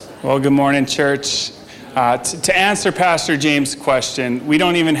Well, good morning, church. To answer Pastor James' question, we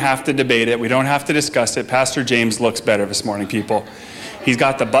don't even have to debate it. We don't have to discuss it. Pastor James looks better this morning, people. He's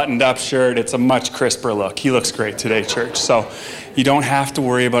got the buttoned-up shirt. It's a much crisper look. He looks great today, church. So you don't have to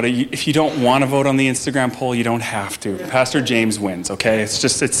worry about it. If you don't want to vote on the Instagram poll, you don't have to. Pastor James wins, okay? It's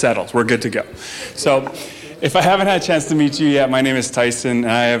settled. We're good to go. So if I haven't had a chance to meet you yet, my name is Tyson, and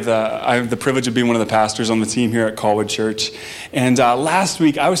I have the privilege of being one of the pastors on the team here at Colwood Church. And last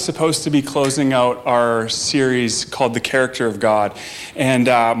week, I was supposed to be closing out our series called The Character of God. And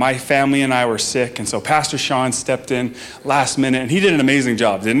my family and I were sick, and so Pastor Sean stepped in last minute, and he did an amazing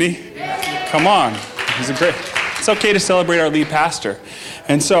job, didn't he? Come on. It's okay to celebrate our lead pastor.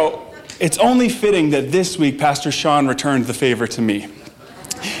 And so it's only fitting that this week, Pastor Sean returned the favor to me.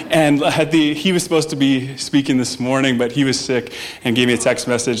 And he was supposed to be speaking this morning, but he was sick and gave me a text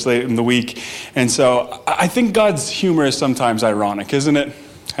message late in the week. And so I think God's humor is sometimes ironic, isn't it?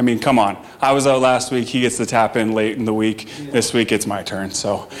 I mean, come on. I was out last week. He gets to tap in late in the week. This week, it's my turn.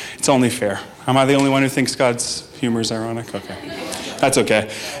 So it's only fair. Am I the only one who thinks God's humor is ironic? Okay. That's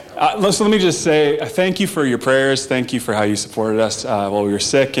okay. So let me just say thank you for your prayers. Thank you for how you supported us while we were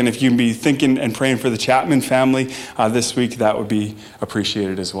sick. And if you can be thinking and praying for the Chapman family this week, that would be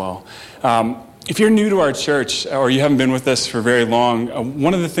appreciated as well. If you're new to our church or you haven't been with us for very long,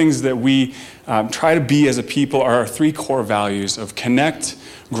 one of the things that we try to be as a people are our three core values of connect,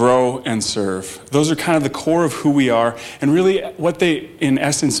 grow, and serve. Those are kind of the core of who we are. And really what they, in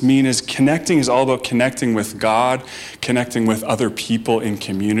essence, mean is connecting is all about connecting with God, connecting with other people in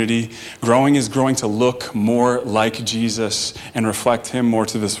community. Growing is growing to look more like Jesus and reflect him more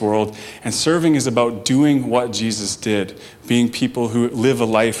to this world. And serving is about doing what Jesus did, being people who live a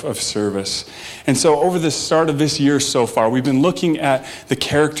life of service. And so over the start of this year so far, we've been looking at the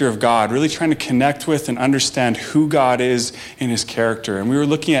character of God, really trying to connect with and understand who God is in his character. And we were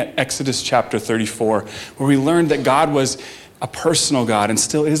looking at Exodus chapter 34, where we learned that God was a personal God and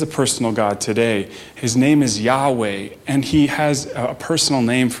still is a personal God today. His name is Yahweh, and he has a personal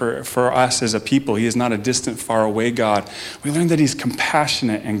name for us as a people. He is not a distant, far away God. We learned that he's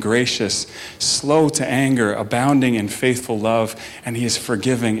compassionate and gracious, slow to anger, abounding in faithful love, and he is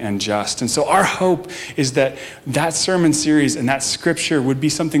forgiving and just. And so our hope is that that sermon series and that scripture would be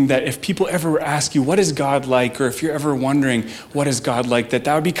something that if people ever ask you, what is God like? Or if you're ever wondering, what is God like?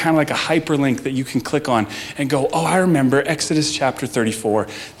 That would be kind of like a hyperlink that you can click on and go, oh, I remember Exodus chapter 34.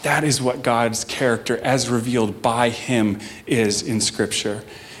 That is what God's character as revealed by him is in Scripture.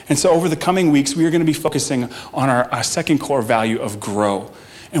 And so over the coming weeks, we are going to be focusing on our second core value of grow.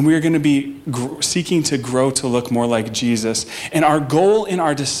 And we are going to be seeking to grow to look more like Jesus. And our goal in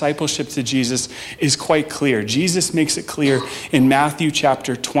our discipleship to Jesus is quite clear. Jesus makes it clear in Matthew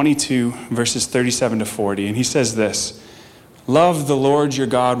chapter 22, verses 37 to 40. And he says this, love the Lord your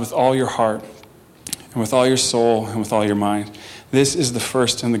God with all your heart and with all your soul and with all your mind. This is the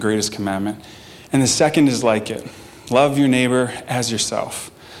first and the greatest commandment. And the second is like it. Love your neighbor as yourself.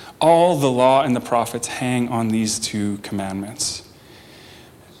 All the law and the prophets hang on these two commandments.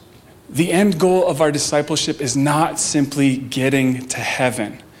 The end goal of our discipleship is not simply getting to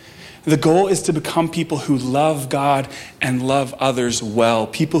heaven. The goal is to become people who love God and love others well,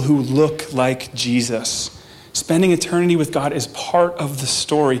 people who look like Jesus. Spending eternity with God is part of the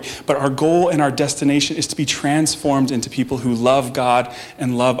story, but our goal and our destination is to be transformed into people who love God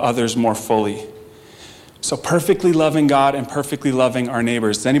and love others more fully. So perfectly loving God and perfectly loving our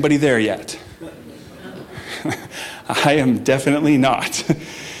neighbors. Is anybody there yet? I am definitely not.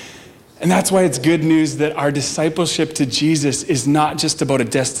 And that's why it's good news that our discipleship to Jesus is not just about a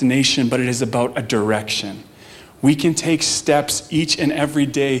destination, but it is about a direction. We can take steps each and every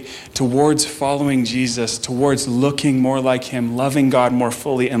day towards following Jesus, towards looking more like him, loving God more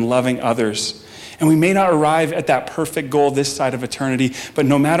fully, and loving others. And we may not arrive at that perfect goal this side of eternity, but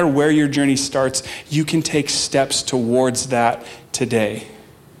no matter where your journey starts, you can take steps towards that today.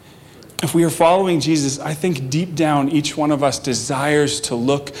 If we are following Jesus, I think deep down, each one of us desires to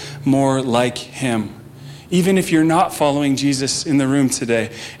look more like him. Even if you're not following Jesus in the room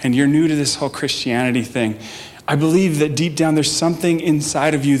today, and you're new to this whole Christianity thing, I believe that deep down there's something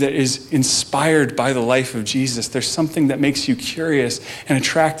inside of you that is inspired by the life of Jesus. There's something that makes you curious and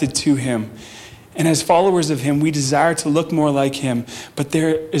attracted to him. And as followers of him, we desire to look more like him, but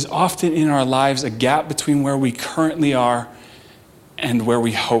there is often in our lives a gap between where we currently are and where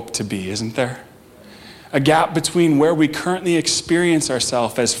we hope to be, isn't there? A gap between where we currently experience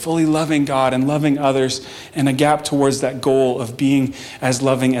ourselves as fully loving God and loving others, and a gap towards that goal of being as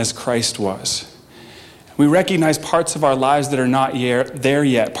loving as Christ was. We recognize parts of our lives that are not there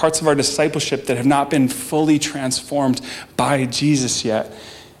yet, parts of our discipleship that have not been fully transformed by Jesus yet.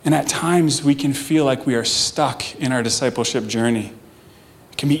 And at times we can feel like we are stuck in our discipleship journey.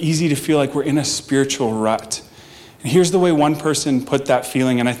 It can be easy to feel like we're in a spiritual rut. And here's the way one person put that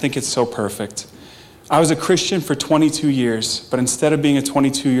feeling, and I think it's so perfect. I was a Christian for 22 years, but instead of being a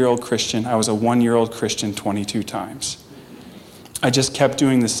 22-year-old Christian, I was a 1-year-old Christian 22 times. I just kept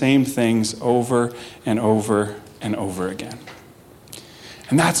doing the same things over and over and over again.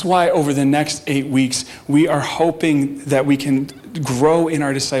 And that's why over the next 8 weeks, we are hoping that we can grow in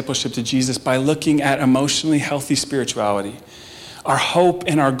our discipleship to Jesus by looking at emotionally healthy spirituality. Our hope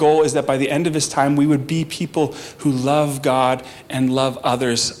and our goal is that by the end of this time, we would be people who love God and love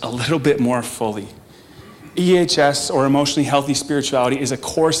others a little bit more fully. EHS, or Emotionally Healthy Spirituality, is a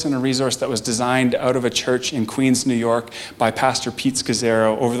course and a resource that was designed out of a church in Queens, New York by Pastor Pete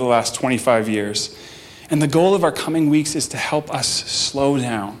Scazzaro over the last 25 years. And the goal of our coming weeks is to help us slow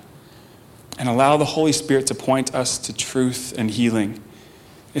down and allow the Holy Spirit to point us to truth and healing.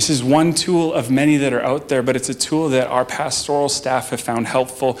 This is one tool of many that are out there, but it's a tool that our pastoral staff have found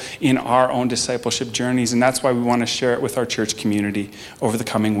helpful in our own discipleship journeys, and that's why we want to share it with our church community over the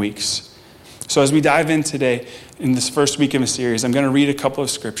coming weeks. So as we dive in today, in this first week of a series, I'm going to read a couple of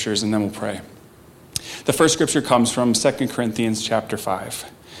scriptures and then we'll pray. The first scripture comes from 2 Corinthians chapter 5.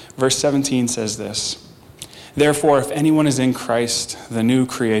 Verse 17 says this: "Therefore, if anyone is in Christ, the new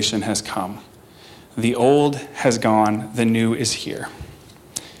creation has come. The old has gone, the new is here."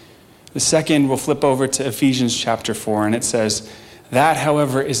 The second, we'll flip over to Ephesians chapter 4, and it says, "That,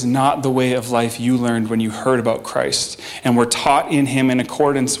 however, is not the way of life you learned when you heard about Christ and were taught in him in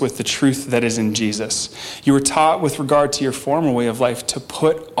accordance with the truth that is in Jesus. You were taught with regard to your former way of life to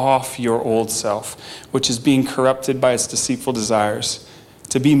put off your old self, which is being corrupted by its deceitful desires,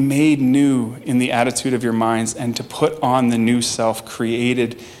 to be made new in the attitude of your minds, and to put on the new self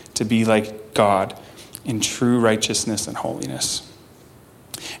created to be like God in true righteousness and holiness."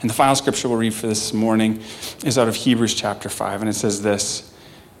 And the final scripture we'll read for this morning is out of Hebrews chapter 5, and it says this: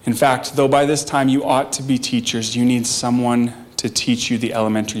 "In fact, though by this time you ought to be teachers, you need someone to teach you the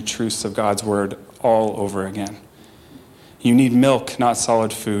elementary truths of God's word all over again. You need milk, not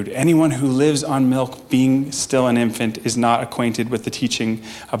solid food. Anyone who lives on milk, being still an infant, is not acquainted with the teaching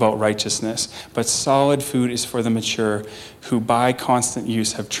about righteousness. But solid food is for the mature, who by constant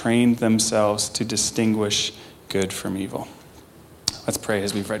use have trained themselves to distinguish good from evil." Let's pray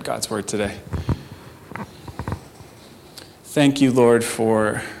as we've read God's word today. Thank you, Lord,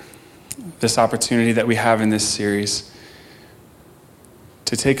 for this opportunity that we have in this series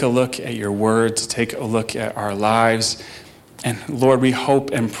to take a look at your word, to take a look at our lives. And Lord, we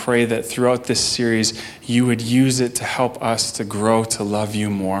hope and pray that throughout this series, you would use it to help us to grow to love you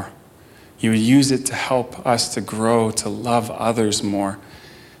more. You would use it to help us to grow to love others more.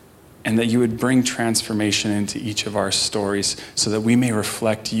 And that you would bring transformation into each of our stories so that we may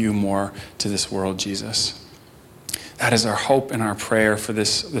reflect you more to this world, Jesus. That is our hope and our prayer for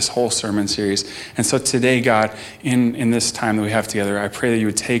this whole sermon series. And so today, God, in this time that we have together, I pray that you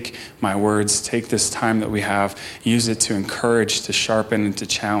would take my words, take this time that we have, use it to encourage, to sharpen, and to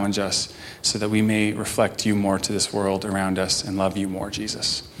challenge us so that we may reflect you more to this world around us and love you more,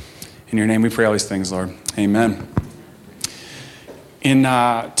 Jesus. In your name we pray all these things, Lord. Amen. In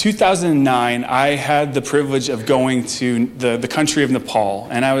 2009, I had the privilege of going to the country of Nepal,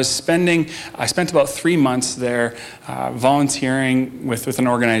 and I spent about 3 months there volunteering with an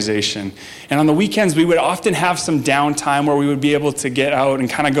organization. And on the weekends, we would often have some downtime where we would be able to get out and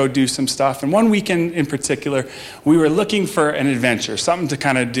kind of go do some stuff. And one weekend in particular, we were looking for an adventure, something to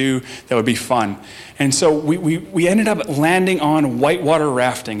kind of do that would be fun. And so we ended up landing on whitewater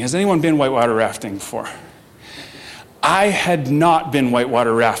rafting. Has anyone been whitewater rafting before? I had not been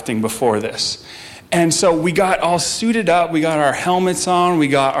whitewater rafting before this. And so we got all suited up, we got our helmets on, we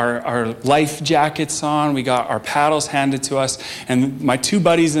got our life jackets on, we got our paddles handed to us, and my 2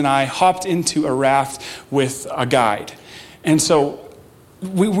 buddies and I hopped into a raft with a guide. And so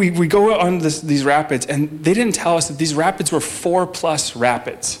we go on these rapids, and they didn't tell us that these rapids were 4+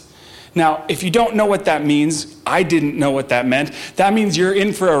 rapids. Now, if you don't know what that means, I didn't know what that meant. That means you're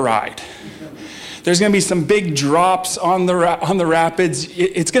in for a ride. There's going to be some big drops on the rapids.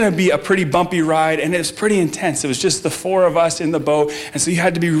 It's going to be a pretty bumpy ride, and it was pretty intense. It was just the 4 of us in the boat, and so you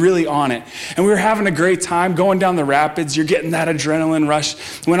had to be really on it. And we were having a great time going down the rapids. You're getting that adrenaline rush.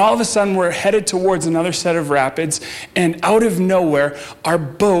 When all of a sudden we're headed towards another set of rapids, and out of nowhere, our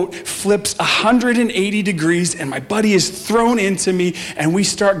boat flips 180 degrees, and my buddy is thrown into me, and we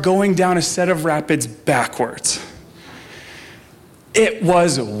start going down a set of rapids backwards. It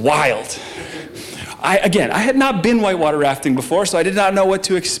was wild. I had not been whitewater rafting before, so I did not know what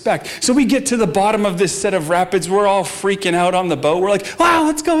to expect. So we get to the bottom of this set of rapids. We're all freaking out on the boat. We're like, wow,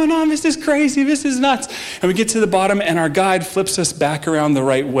 what's going on? This is crazy. This is nuts. And we get to the bottom, and our guide flips us back around the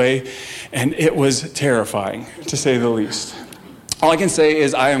right way, and it was terrifying, to say the least. All I can say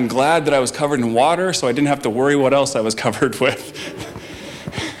is I am glad that I was covered in water, so I didn't have to worry what else I was covered with.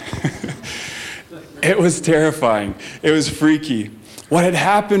 It was terrifying. It was freaky. What had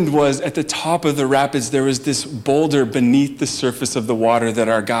happened was at the top of the rapids, there was this boulder beneath the surface of the water that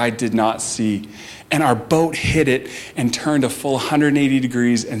our guide did not see. And our boat hit it and turned a full 180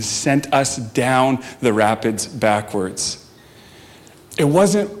 degrees and sent us down the rapids backwards. It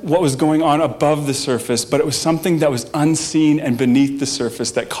wasn't what was going on above the surface, but it was something that was unseen and beneath the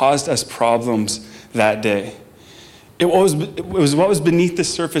surface that caused us problems that day. It was what was beneath the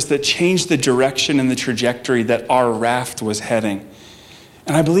surface that changed the direction and the trajectory that our raft was heading.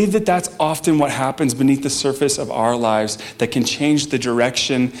 And I believe that that's often what happens beneath the surface of our lives that can change the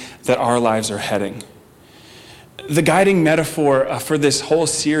direction that our lives are heading. The guiding metaphor for this whole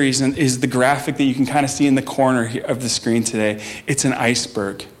series is the graphic that you can kind of see in the corner of the screen today. It's an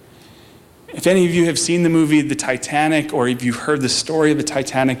iceberg. If any of you have seen the movie The Titanic, or if you've heard the story of the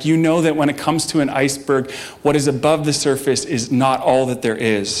Titanic, you know that when it comes to an iceberg, what is above the surface is not all that there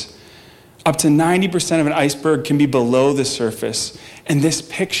is. Up to 90% of an iceberg can be below the surface. And this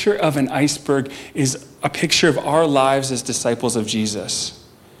picture of an iceberg is a picture of our lives as disciples of Jesus.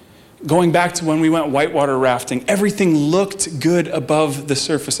 Going back to when we went whitewater rafting, everything looked good above the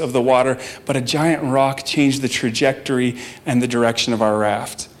surface of the water, but a giant rock changed the trajectory and the direction of our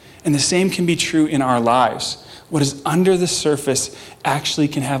raft. And the same can be true in our lives. What is under the surface actually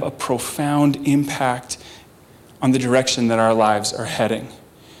can have a profound impact on the direction that our lives are heading.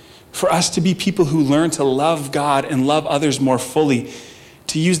 For us to be people who learn to love God and love others more fully,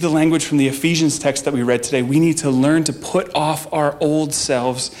 to use the language from the Ephesians text that we read today, we need to learn to put off our old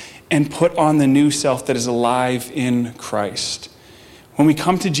selves and put on the new self that is alive in Christ. When we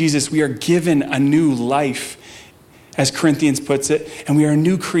come to Jesus, we are given a new life, as Corinthians puts it, and we are a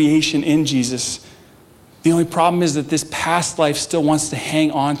new creation in Jesus. The only problem is that this past life still wants to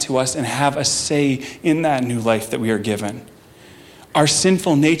hang on to us and have a say in that new life that we are given. Our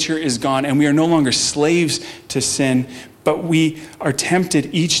sinful nature is gone, and we are no longer slaves to sin, but we are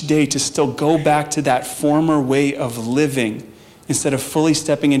tempted each day to still go back to that former way of living instead of fully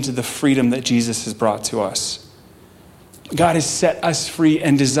stepping into the freedom that Jesus has brought to us. God has set us free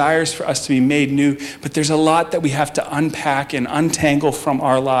and desires for us to be made new, but there's a lot that we have to unpack and untangle from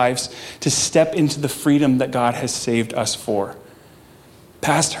our lives to step into the freedom that God has saved us for.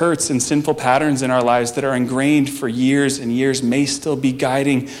 Past hurts and sinful patterns in our lives that are ingrained for years and years may still be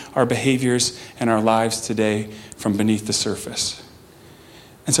guiding our behaviors and our lives today from beneath the surface.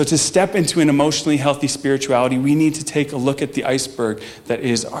 And so to step into an emotionally healthy spirituality, we need to take a look at the iceberg that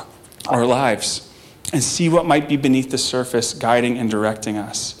is our lives and see what might be beneath the surface guiding and directing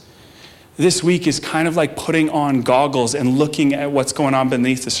us. This week is kind of like putting on goggles and looking at what's going on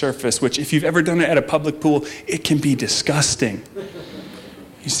beneath the surface, which if you've ever done it at a public pool, it can be disgusting.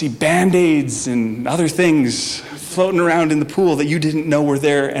 You see Band-Aids and other things floating around in the pool that you didn't know were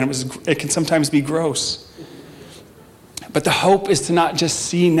there, and it can sometimes be gross. But the hope is to not just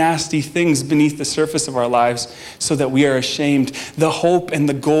see nasty things beneath the surface of our lives so that we are ashamed. The hope and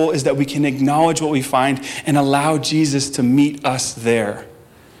the goal is that we can acknowledge what we find and allow Jesus to meet us there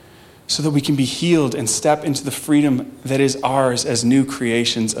so that we can be healed and step into the freedom that is ours as new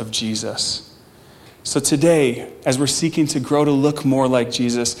creations of Jesus. So today, as we're seeking to grow to look more like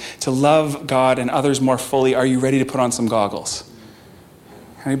Jesus, to love God and others more fully, are you ready to put on some goggles?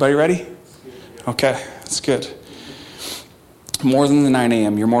 Anybody ready? Okay, that's good. More than the 9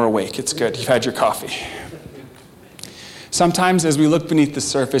 a.m., you're more awake. It's good. You've had your coffee. Sometimes as we look beneath the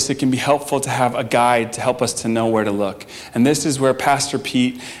surface, it can be helpful to have a guide to help us to know where to look. And this is where Pastor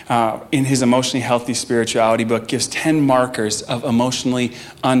Pete, in his Emotionally Healthy Spirituality book, gives 10 markers of emotionally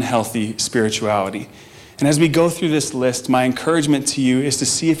unhealthy spirituality. And as we go through this list, my encouragement to you is to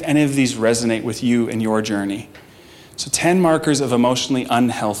see if any of these resonate with you and your journey. So 10 markers of emotionally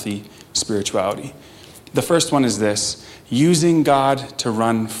unhealthy spirituality. The first one is this: using God to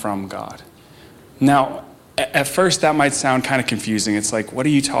run from God. Now, at first that might sound kind of confusing. It's like, what are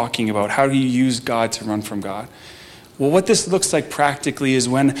you talking about? How do you use God to run from God? Well, what this looks like practically is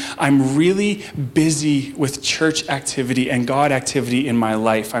when I'm really busy with church activity and God activity in my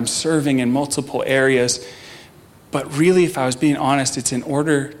life. I'm serving in multiple areas. But really, if I was being honest, it's in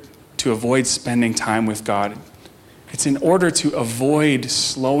order to avoid spending time with God It's in order to avoid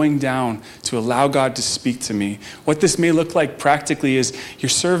slowing down to allow God to speak to me. What this may look like practically is you're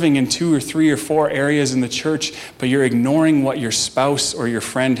serving in 2 or 3 or 4 areas in the church, but you're ignoring what your spouse or your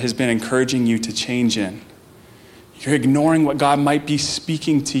friend has been encouraging you to change in. You're ignoring what God might be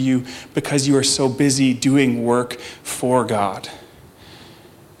speaking to you because you are so busy doing work for God.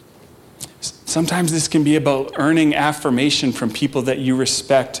 Sometimes this can be about earning affirmation from people that you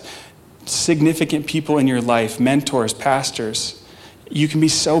respect, significant people in your life, mentors, pastors. You can be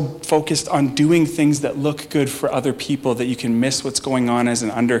so focused on doing things that look good for other people that you can miss what's going on as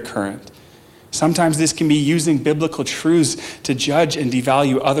an undercurrent. Sometimes this can be using biblical truths to judge and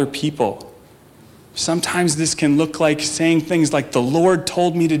devalue other people. Sometimes this can look like saying things like, the Lord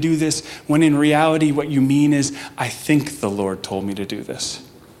told me to do this, when in reality what you mean is, I think the Lord told me to do this.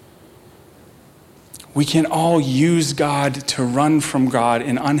 We can all use God to run from God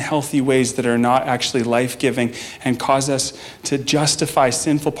in unhealthy ways that are not actually life-giving and cause us to justify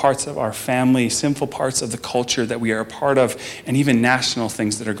sinful parts of our family, sinful parts of the culture that we are a part of, and even national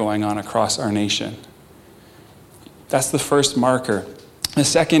things that are going on across our nation. That's the first marker. The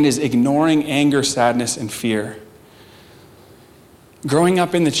second is ignoring anger, sadness, and fear. Growing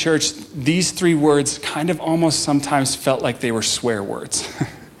up in the church, these 3 words kind of almost sometimes felt like they were swear words.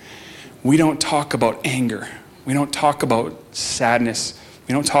 We don't talk about anger. We don't talk about sadness.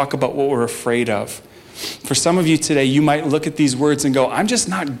 We don't talk about what we're afraid of. For some of you today, you might look at these words and go, I'm just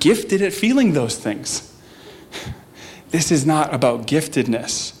not gifted at feeling those things. This is not about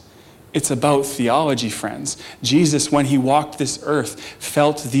giftedness. It's about theology, friends. Jesus, when he walked this earth,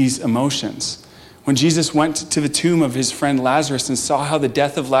 felt these emotions. When Jesus went to the tomb of his friend Lazarus and saw how the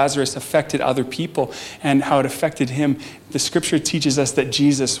death of Lazarus affected other people and how it affected him, the scripture teaches us that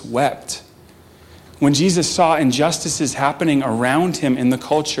Jesus wept. When Jesus saw injustices happening around him in the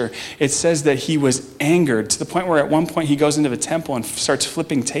culture, it says that he was angered to the point where at one point he goes into the temple and starts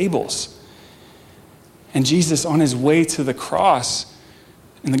flipping tables. And Jesus, on his way to the cross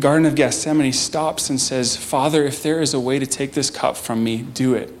in the Garden of Gethsemane, stops and says, Father, if there is a way to take this cup from me,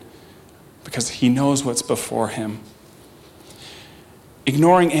 do it. Because he knows what's before him.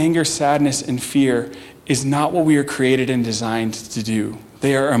 Ignoring anger, sadness, and fear is not what we are created and designed to do.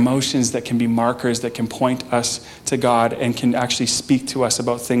 They are emotions that can be markers that can point us to God and can actually speak to us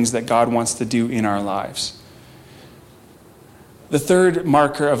about things that God wants to do in our lives. The third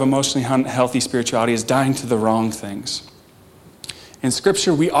marker of emotionally unhealthy spirituality is dying to the wrong things. In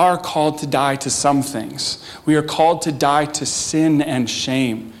Scripture, we are called to die to some things. We are called to die to sin and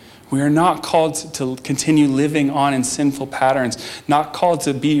shame. We are not called to continue living on in sinful patterns, not called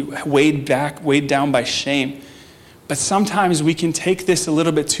to be weighed down by shame. But sometimes we can take this a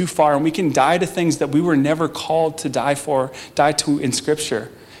little bit too far and we can die to things that we were never called to die to in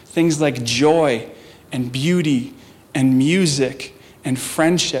Scripture. Things like joy and beauty and music and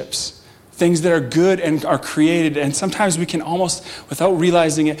friendships. Things that are good and are created. And sometimes we can almost, without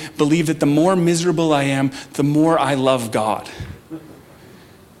realizing it, believe that the more miserable I am, the more I love God.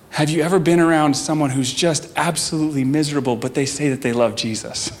 Have you ever been around someone who's just absolutely miserable, but they say that they love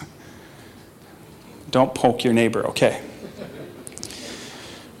Jesus? Don't poke your neighbor, okay.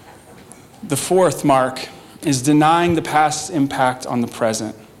 The fourth mark is denying the past's impact on the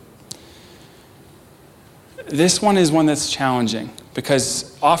present. This one is one that's challenging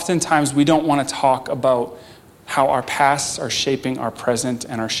because oftentimes we don't want to talk about how our pasts are shaping our present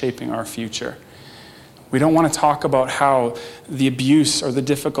and are shaping our future. We don't want to talk about how the abuse or the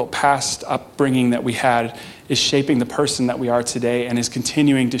difficult past upbringing that we had is shaping the person that we are today and is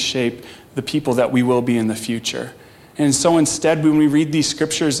continuing to shape the people that we will be in the future. And so instead, when we read these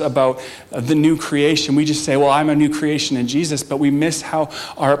scriptures about the new creation, we just say, well, I'm a new creation in Jesus, but we miss how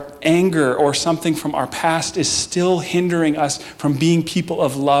our anger or something from our past is still hindering us from being people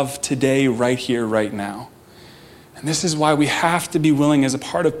of love today, right here, right now. And this is why we have to be willing, as a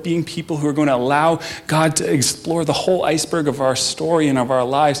part of being people who are going to allow God to explore the whole iceberg of our story and of our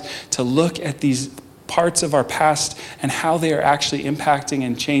lives, to look at these parts of our past and how they are actually impacting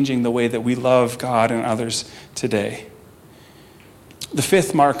and changing the way that we love God and others today. The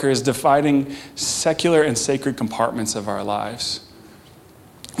fifth marker is dividing secular and sacred compartments of our lives.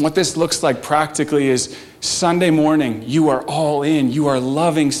 What this looks like practically is Sunday morning, you are all in. You are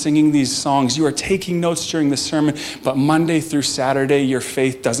loving singing these songs. You are taking notes during the sermon, but Monday through Saturday, your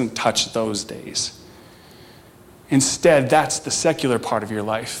faith doesn't touch those days. Instead, that's the secular part of your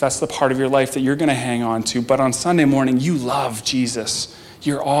life. That's the part of your life that you're going to hang on to. But on Sunday morning, you love Jesus.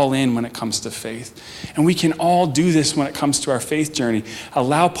 You're all in when it comes to faith. And we can all do this when it comes to our faith journey.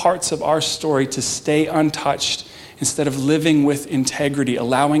 Allow parts of our story to stay untouched instead of living with integrity,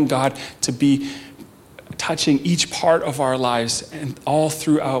 allowing God to touching each part of our lives and all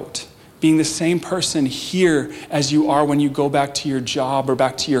throughout. Being the same person here as you are when you go back to your job or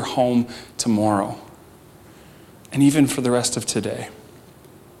back to your home tomorrow. And even for the rest of today.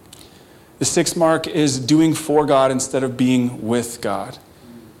 The sixth mark is doing for God instead of being with God.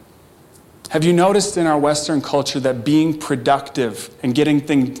 Have you noticed in our Western culture that being productive and getting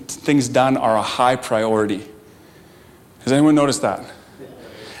things done are a high priority? Has anyone noticed that?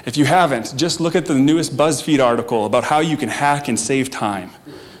 If you haven't, just look at the newest BuzzFeed article about how you can hack and save time.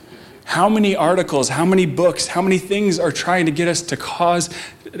 How many articles, how many books, how many things are trying to get us to cause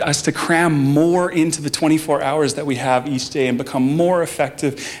us to cram more into the 24 hours that we have each day and become more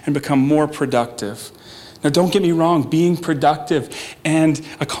effective and become more productive? Now, don't get me wrong, being productive and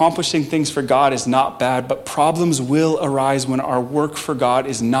accomplishing things for God is not bad, but problems will arise when our work for God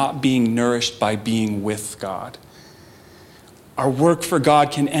is not being nourished by being with God. Our work for God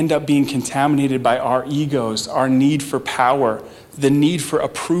can end up being contaminated by our egos, our need for power, the need for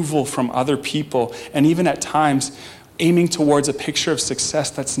approval from other people, and even at times aiming towards a picture of success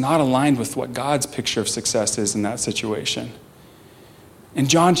that's not aligned with what God's picture of success is in that situation. In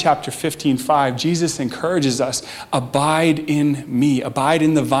John chapter 15:5, Jesus encourages us, abide in me, abide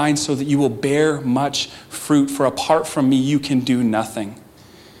in the vine so that you will bear much fruit, for apart from me you can do nothing.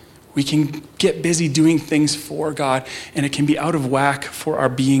 We can get busy doing things for God, and it can be out of whack for our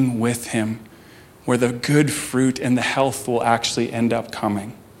being with him, where the good fruit and the health will actually end up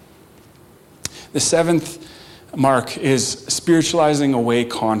coming. The seventh mark is spiritualizing away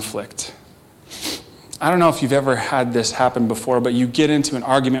conflict. I don't know if you've ever had this happen before, but you get into an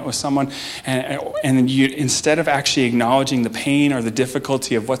argument with someone and you, instead of actually acknowledging the pain or the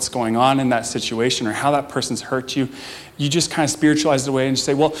difficulty of what's going on in that situation or how that person's hurt you, you just kind of spiritualize it away and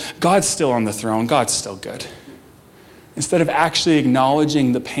say, well, God's still on the throne. God's still good. Instead of actually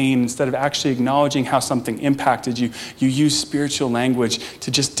acknowledging the pain, instead of actually acknowledging how something impacted you, you use spiritual language to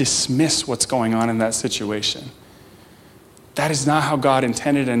just dismiss what's going on in that situation. That is not how God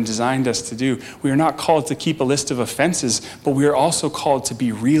intended and designed us to do. We are not called to keep a list of offenses, but we are also called to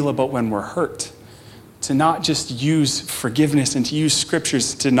be real about when we're hurt. To not just use forgiveness and to use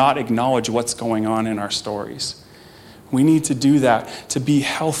scriptures to not acknowledge what's going on in our stories. We need to do that to be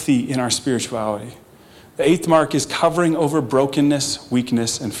healthy in our spirituality. The eighth mark is covering over brokenness,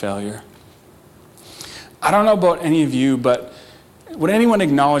 weakness, and failure. I don't know about any of you, but would anyone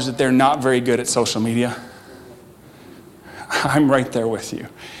acknowledge that they're not very good at social media? I'm right there with you.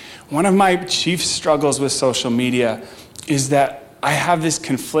 One of my chief struggles with social media is that I have this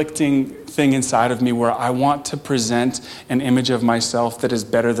conflicting thing inside of me where I want to present an image of myself that is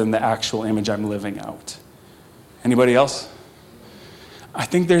better than the actual image I'm living out. Anybody else? I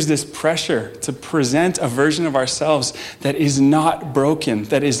think there's this pressure to present a version of ourselves that is not broken,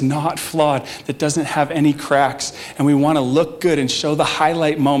 that is not flawed, that doesn't have any cracks. And we want to look good and show the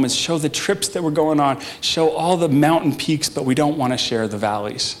highlight moments, show the trips that we're going on, show all the mountain peaks, but we don't want to share the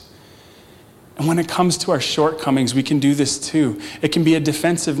valleys. And when it comes to our shortcomings, we can do this too. It can be a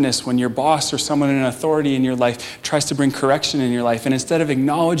defensiveness when your boss or someone in authority in your life tries to bring correction in your life. And instead of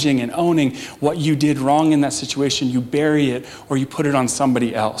acknowledging and owning what you did wrong in that situation, you bury it or you put it on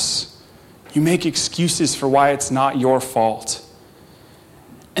somebody else. You make excuses for why it's not your fault.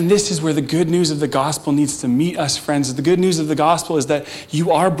 And this is where the good news of the gospel needs to meet us, friends. The good news of the gospel is that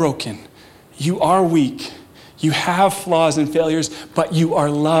you are broken. You are weak. You have flaws and failures, but you are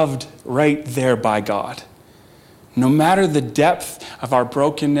loved right there by God. No matter the depth of our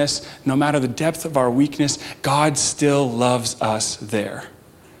brokenness, no matter the depth of our weakness, God still loves us there.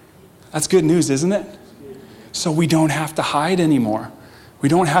 That's good news, isn't it? So we don't have to hide anymore. We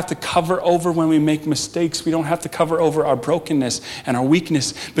don't have to cover over when we make mistakes. We don't have to cover over our brokenness and our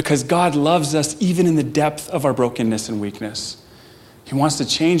weakness because God loves us even in the depth of our brokenness and weakness. He wants to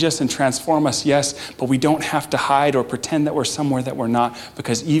change us and transform us, yes, but we don't have to hide or pretend that we're somewhere that we're not,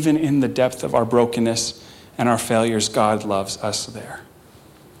 because even in the depth of our brokenness and our failures, God loves us there.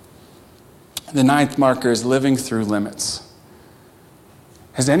 The ninth marker is living through limits.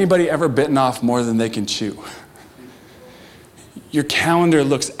 Has anybody ever bitten off more than they can chew? Your calendar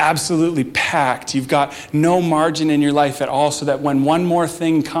looks absolutely packed. You've got no margin in your life at all, so that when one more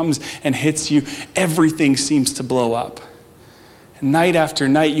thing comes and hits you, everything seems to blow up. Night after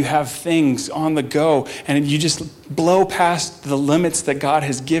night, you have things on the go, and you just blow past the limits that God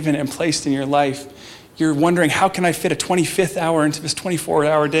has given and placed in your life. You're wondering, how can I fit a 25th hour into this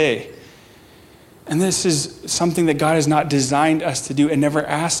 24-hour day? And this is something that God has not designed us to do and never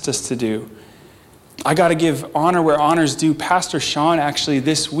asked us to do. I got to give honor where honor's due. Pastor Sean actually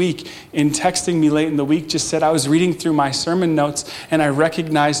this week, in texting me late in the week, just said I was reading through my sermon notes and I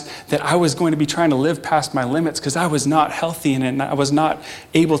recognized that I was going to be trying to live past my limits because I was not healthy and I was not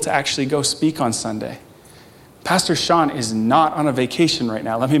able to actually go speak on Sunday. Pastor Sean is not on a vacation right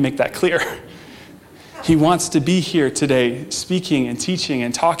now. Let me make that clear. He wants to be here today speaking and teaching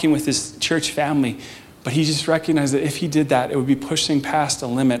and talking with his church family. But he just recognized that if he did that, it would be pushing past a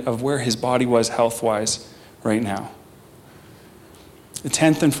limit of where his body was health-wise right now. The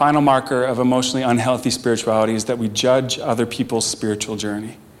 10th and final marker of emotionally unhealthy spirituality is that we judge other people's spiritual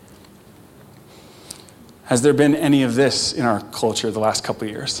journey. Has there been any of this in our culture the last couple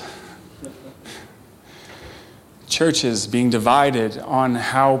of years? Churches being divided on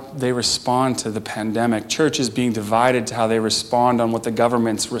how they respond to the pandemic. Churches being divided to how they respond on what the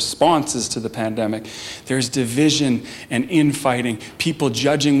government's response is to the pandemic. There's division and infighting. People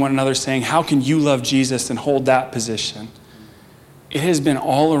judging one another, saying, how can you love Jesus and hold that position? It has been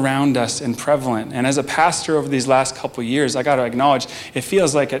all around us and prevalent. And as a pastor over these last couple of years, I got to acknowledge, it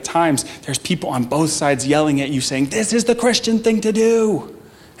feels like at times there's people on both sides yelling at you saying, this is the Christian thing to do.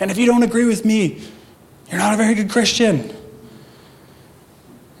 And if you don't agree with me, you're not a very good Christian.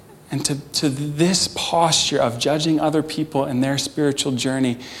 And to this posture of judging other people in their spiritual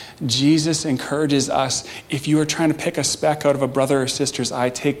journey, Jesus encourages us, if you are trying to pick a speck out of a brother or sister's eye,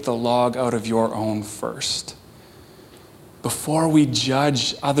 take the log out of your own first. Before we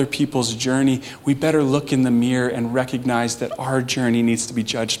judge other people's journey, we better look in the mirror and recognize that our journey needs to be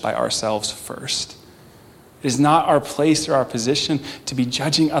judged by ourselves first. It is not our place or our position to be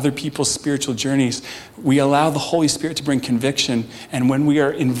judging other people's spiritual journeys. We allow the Holy Spirit to bring conviction, and when we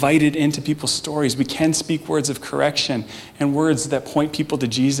are invited into people's stories, we can speak words of correction and words that point people to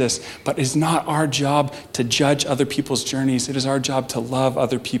Jesus, but it is not our job to judge other people's journeys. It is our job to love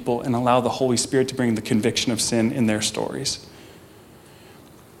other people and allow the Holy Spirit to bring the conviction of sin in their stories.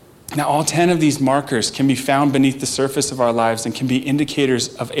 Now, all 10 of these markers can be found beneath the surface of our lives and can be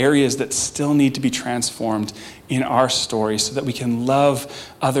indicators of areas that still need to be transformed in our story so that we can love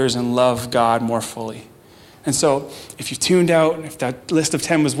others and love God more fully. And so, if you tuned out, if that list of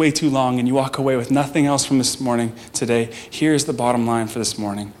 10 was way too long and you walk away with nothing else from this morning today, here's the bottom line for this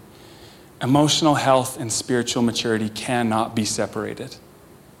morning. Emotional health and spiritual maturity cannot be separated.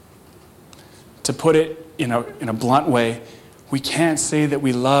 To put it in a blunt way, we can't say that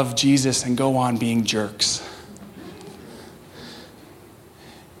we love Jesus and go on being jerks.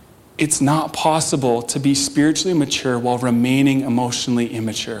 It's not possible to be spiritually mature while remaining emotionally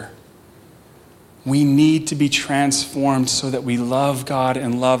immature. We need to be transformed so that we love God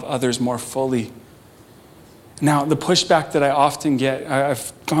and love others more fully. Now, the pushback that I often get,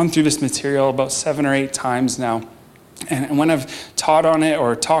 I've gone through this material about 7 or 8 times now. And when I've taught on it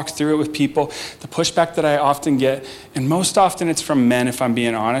or talked through it with people, the pushback that I often get, and most often it's from men if I'm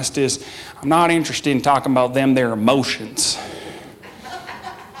being honest, is I'm not interested in talking about their emotions.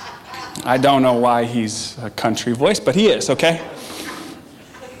 I don't know why he's a country voice, but he is, okay?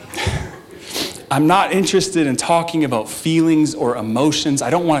 I'm not interested in talking about feelings or emotions. I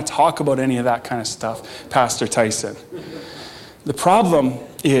don't want to talk about any of that kind of stuff, Pastor Tyson. The problem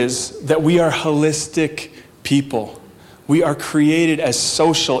is that we are holistic people. We are created as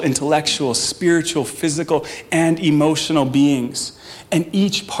social, intellectual, spiritual, physical, and emotional beings. And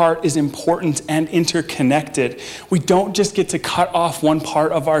each part is important and interconnected. We don't just get to cut off one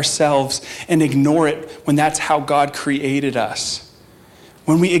part of ourselves and ignore it when that's how God created us.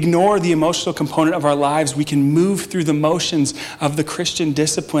 When we ignore the emotional component of our lives, we can move through the motions of the Christian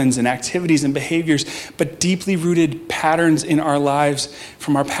disciplines and activities and behaviors, but deeply rooted patterns in our lives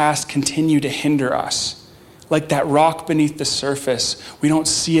from our past continue to hinder us. Like that rock beneath the surface, we don't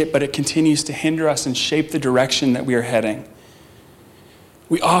see it, but it continues to hinder us and shape the direction that we are heading.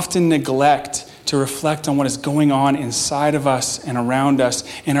 We often neglect to reflect on what is going on inside of us and around us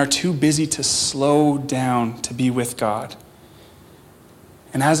and are too busy to slow down to be with God.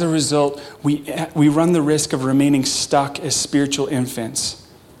 And as a result, we run the risk of remaining stuck as spiritual infants,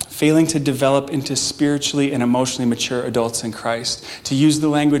 failing to develop into spiritually and emotionally mature adults in Christ. To use the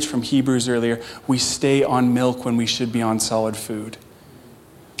language from Hebrews earlier, we stay on milk when we should be on solid food.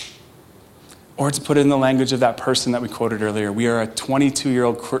 Or to put it in the language of that person that we quoted earlier, we are a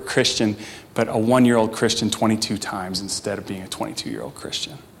 22-year-old Christian, but a 1-year-old Christian 22 times instead of being a 22-year-old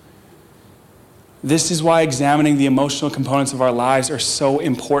Christian. This is why examining the emotional components of our lives are so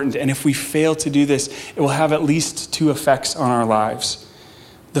important. And if we fail to do this, it will have at least 2 effects on our lives.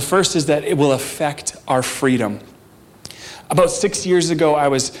 The first is that it will affect our freedom. About 6 years ago, I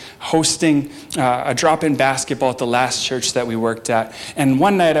was hosting a drop-in basketball at the last church that we worked at. And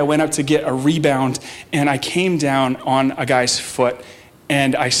one night I went up to get a rebound, and I came down on a guy's foot,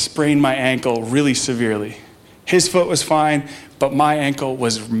 and I sprained my ankle really severely. His foot was fine, but my ankle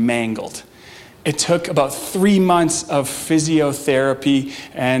was mangled. It took about 3 months of physiotherapy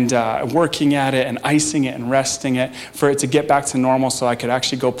and working at it and icing it and resting it for it to get back to normal so I could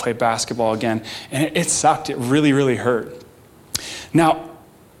actually go play basketball again. And it sucked. It really, really hurt. Now,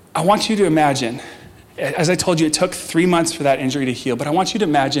 I want you to imagine, as I told you, it took 3 months for that injury to heal, but I want you to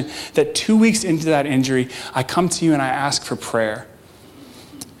imagine that 2 weeks into that injury, I come to you and I ask for prayer.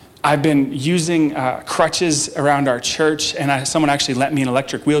 I've been using crutches around our church, and someone actually lent me an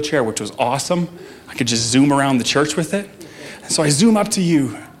electric wheelchair, which was awesome. I could just zoom around the church with it. So I zoom up to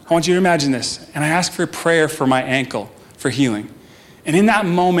you. I want you to imagine this, and I ask for prayer for my ankle, for healing. And in that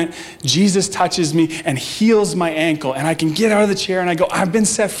moment, Jesus touches me and heals my ankle, and I can get out of the chair and I go, I've been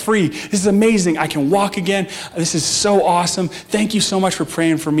set free. This is amazing. I can walk again. This is so awesome. Thank you so much for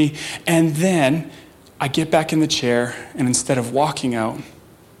praying for me. And then I get back in the chair, and instead of walking out,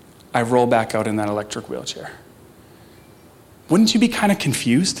 I roll back out in that electric wheelchair. Wouldn't you be kind of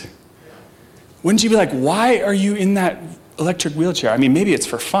confused? Wouldn't you be like, why are you in that electric wheelchair? I mean, maybe it's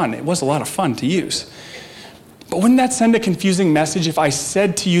for fun. It was a lot of fun to use. But wouldn't that send a confusing message if I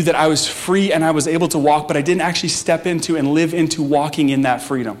said to you that I was free and I was able to walk, but I didn't actually step into and live into walking in that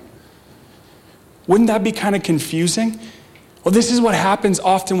freedom? Wouldn't that be kind of confusing? Well, this is what happens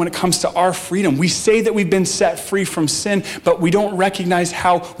often when it comes to our freedom. We say that we've been set free from sin, but we don't recognize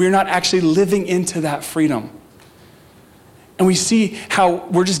how we're not actually living into that freedom. And we see how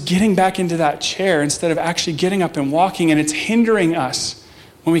we're just getting back into that chair instead of actually getting up and walking, and it's hindering us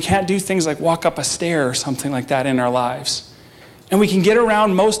when we can't do things like walk up a stair or something like that in our lives. And we can get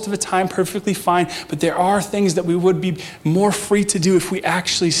around most of the time perfectly fine, but there are things that we would be more free to do if we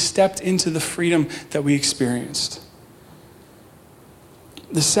actually stepped into the freedom that we experienced.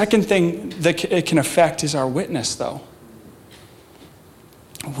 The second thing that it can affect is our witness, though.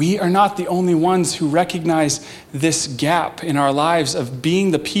 We are not the only ones who recognize this gap in our lives of being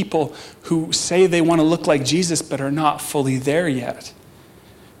the people who say they want to look like Jesus but are not fully there yet.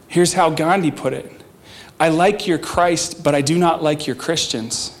 Here's how Gandhi put it. I like your Christ, but I do not like your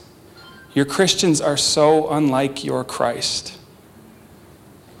Christians. Your Christians are so unlike your Christ.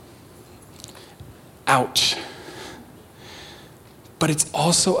 Ouch. But it's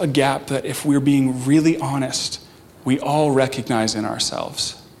also a gap that, if we're being really honest, we all recognize in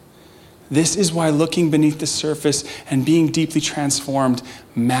ourselves. This is why looking beneath the surface and being deeply transformed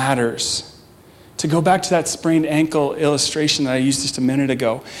matters. To go back to that sprained ankle illustration that I used just a minute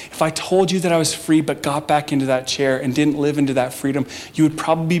ago, if I told you that I was free but got back into that chair and didn't live into that freedom, you would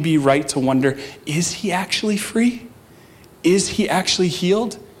probably be right to wonder, is he actually free? Is he actually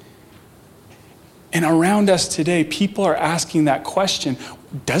healed? And around us today, people are asking that question,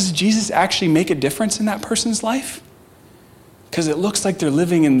 does Jesus actually make a difference in that person's life? Because it looks like they're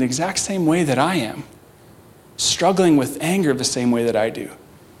living in the exact same way that I am, struggling with anger the same way that I do,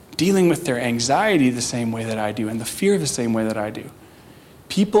 dealing with their anxiety the same way that I do, and the fear the same way that I do.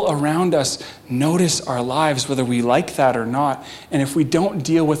 People around us notice our lives, whether we like that or not. And if we don't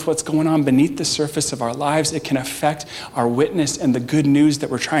deal with what's going on beneath the surface of our lives, it can affect our witness and the good news that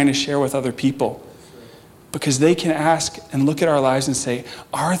we're trying to share with other people. Because they can ask and look at our lives and say,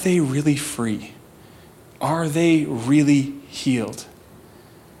 are they really free? Are they really healed?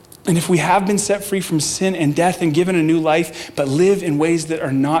 And if we have been set free from sin and death and given a new life, but live in ways that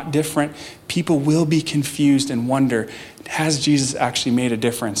are not different, people will be confused and wonder, has Jesus actually made a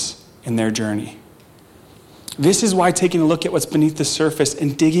difference in their journey? This is why taking a look at what's beneath the surface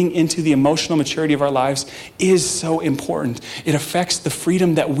and digging into the emotional maturity of our lives is so important. It affects the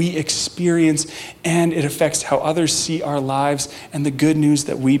freedom that we experience, and it affects how others see our lives and the good news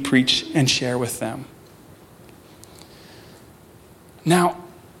that we preach and share with them. Now,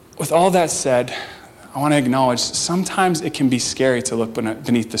 with all that said, I want to acknowledge sometimes it can be scary to look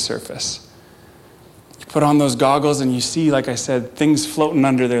beneath the surface. You put on those goggles and you see, like I said, things floating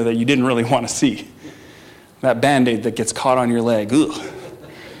under there that you didn't really want to see. That Band-Aid that gets caught on your leg. Ugh.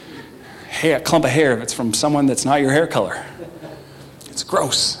 Hey, a clump of hair if it's from someone that's not your hair color. It's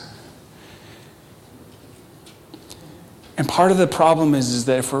gross. And part of the problem is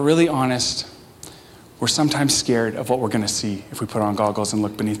that if we're really honest, we're sometimes scared of what we're going to see if we put on goggles and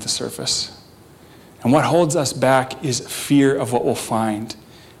look beneath the surface. And what holds us back is fear of what we'll find.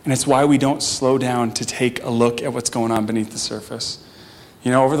 And it's why we don't slow down to take a look at what's going on beneath the surface.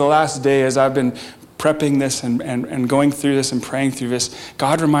 You know, over the last day, as I've been prepping this and going through this and praying through this,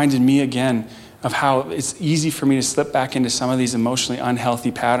 God reminded me again of how it's easy for me to slip back into some of these emotionally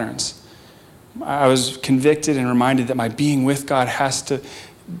unhealthy patterns. I was convicted and reminded that my being with God has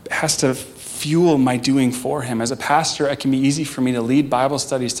to fuel my doing for him. As a pastor, it can be easy for me to lead Bible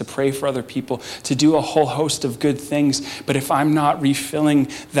studies, to pray for other people, to do a whole host of good things. But if I'm not refilling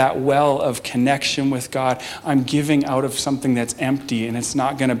that well of connection with God, I'm giving out of something that's empty, and it's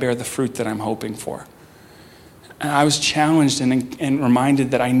not going to bear the fruit that I'm hoping for. And I was challenged and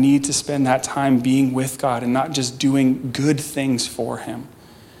reminded that I need to spend that time being with God and not just doing good things for him.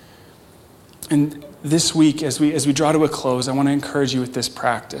 And this week, as we draw to a close, I want to encourage you with this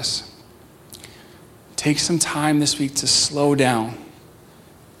practice. Take some time this week to slow down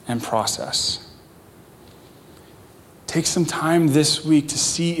and process. Take some time this week to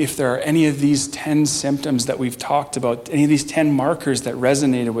see if there are any of these 10 symptoms that we've talked about, any of these 10 markers that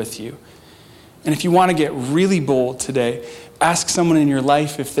resonated with you. And if you want to get really bold today, ask someone in your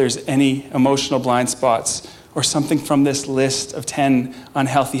life if there's any emotional blind spots or something from this list of 10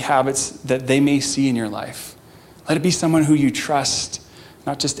 unhealthy habits that they may see in your life. Let it be someone who you trust,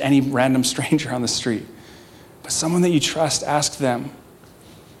 not just any random stranger on the street, but someone that you trust. Ask them.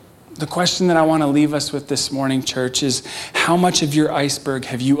 The question that I want to leave us with this morning, church, is how much of your iceberg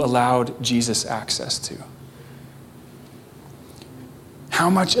have you allowed Jesus access to? How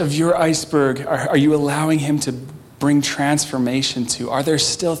much of your iceberg are you allowing him to bring transformation to? Are there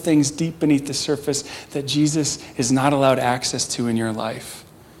still things deep beneath the surface that Jesus is not allowed access to in your life?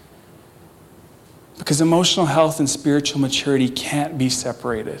 Because emotional health and spiritual maturity can't be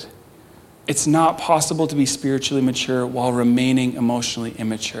separated. It's not possible to be spiritually mature while remaining emotionally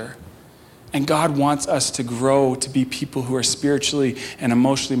immature. And God wants us to grow to be people who are spiritually and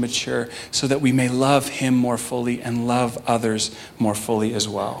emotionally mature so that we may love him more fully and love others more fully as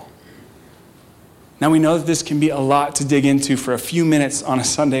well. Now we know that this can be a lot to dig into for a few minutes on a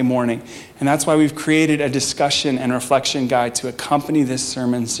Sunday morning, and that's why we've created a discussion and reflection guide to accompany this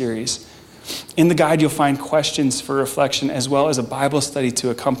sermon series. In the guide, you'll find questions for reflection as well as a Bible study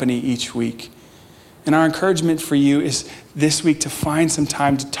to accompany each week. And our encouragement for you is this week to find some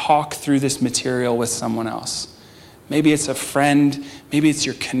time to talk through this material with someone else. Maybe it's a friend, maybe it's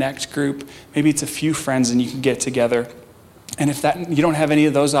your Connect group, maybe it's a few friends and you can get together. And if you don't have any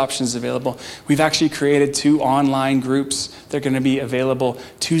of those options available, we've actually created 2 online groups. They're going to be available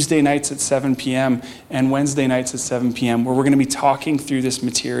Tuesday nights at 7 p.m. and Wednesday nights at 7 p.m. where we're going to be talking through this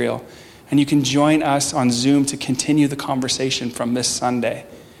material. And you can join us on Zoom to continue the conversation from this Sunday.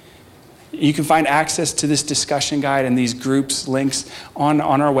 You can find access to this discussion guide and these groups links on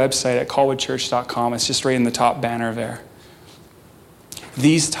our website at callwoodchurch.com. It's just right in the top banner there.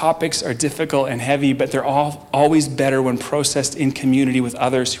 These topics are difficult and heavy, but they're always better when processed in community with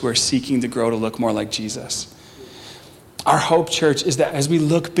others who are seeking to grow to look more like Jesus. Our hope, church, is that as we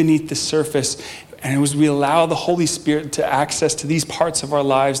look beneath the surface and as we allow the Holy Spirit to access to these parts of our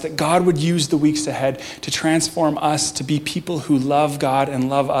lives, that God would use the weeks ahead to transform us to be people who love God and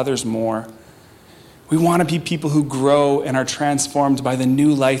love others more. We want to be people who grow and are transformed by the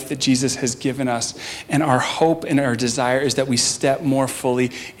new life that Jesus has given us. And our hope and our desire is that we step more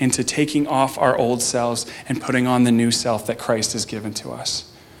fully into taking off our old selves and putting on the new self that Christ has given to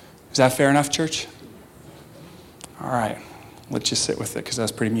us. Is that fair enough, church? All right. Let's just sit with it because I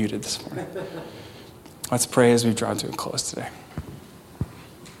was pretty muted this morning. Let's pray as we draw to a close today.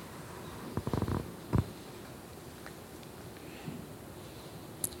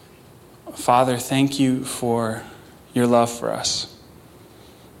 Father, thank you for your love for us.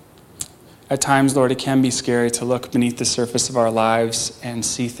 At times, Lord, it can be scary to look beneath the surface of our lives and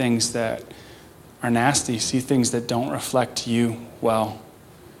see things that are nasty, see things that don't reflect you well.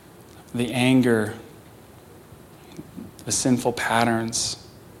 The anger, the sinful patterns,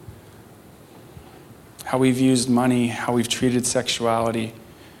 how we've used money, how we've treated sexuality,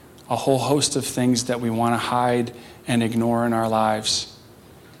 a whole host of things that we want to hide and ignore in our lives.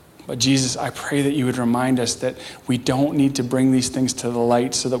 But Jesus, I pray that you would remind us that we don't need to bring these things to the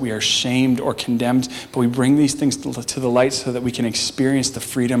light so that we are shamed or condemned, but we bring these things to the light so that we can experience the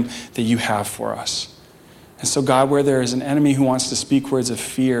freedom that you have for us. And so, God, where there is an enemy who wants to speak words of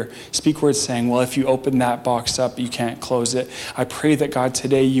fear, speak words saying, well, if you open that box up, you can't close it. I pray that, God,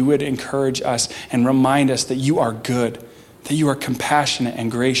 today you would encourage us and remind us that you are good, that you are compassionate and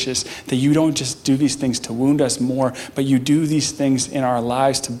gracious, that you don't just do these things to wound us more, but you do these things in our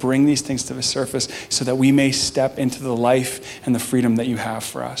lives to bring these things to the surface so that we may step into the life and the freedom that you have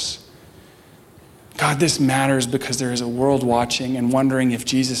for us. God, this matters because there is a world watching and wondering if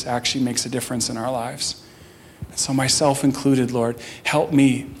Jesus actually makes a difference in our lives. And so myself included, Lord, help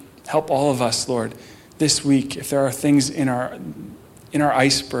me, help all of us, Lord, this week, if there are things in in our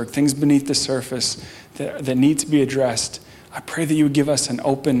iceberg, things beneath the surface that need to be addressed. I pray that you would give us an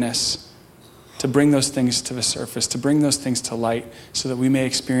openness to bring those things to the surface, to bring those things to light so that we may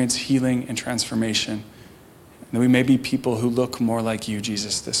experience healing and transformation. And that we may be people who look more like you,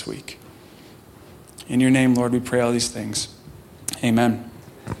 Jesus, this week. In your name, Lord, we pray all these things. Amen.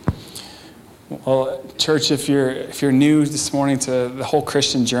 Well, church, if you're new this morning to the whole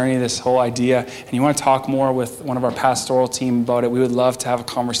Christian journey, this whole idea, and you want to talk more with one of our pastoral team about it, we would love to have a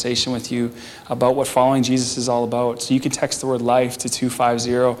conversation with you about what following Jesus is all about. So you can text the word life to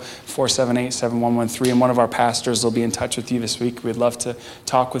 250-478-7113, and one of our pastors will be in touch with you this week. We'd love to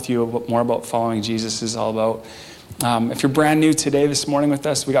talk with you more about following Jesus is all about. If you're brand new today, this morning with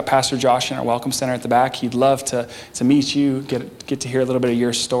us, we got Pastor Josh in our Welcome Center at the back. He'd love to meet you, get to hear a little bit of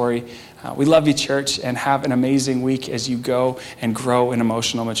your story. We love you, church, and have an amazing week as you go and grow in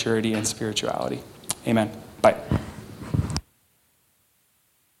emotional maturity and spirituality. Amen.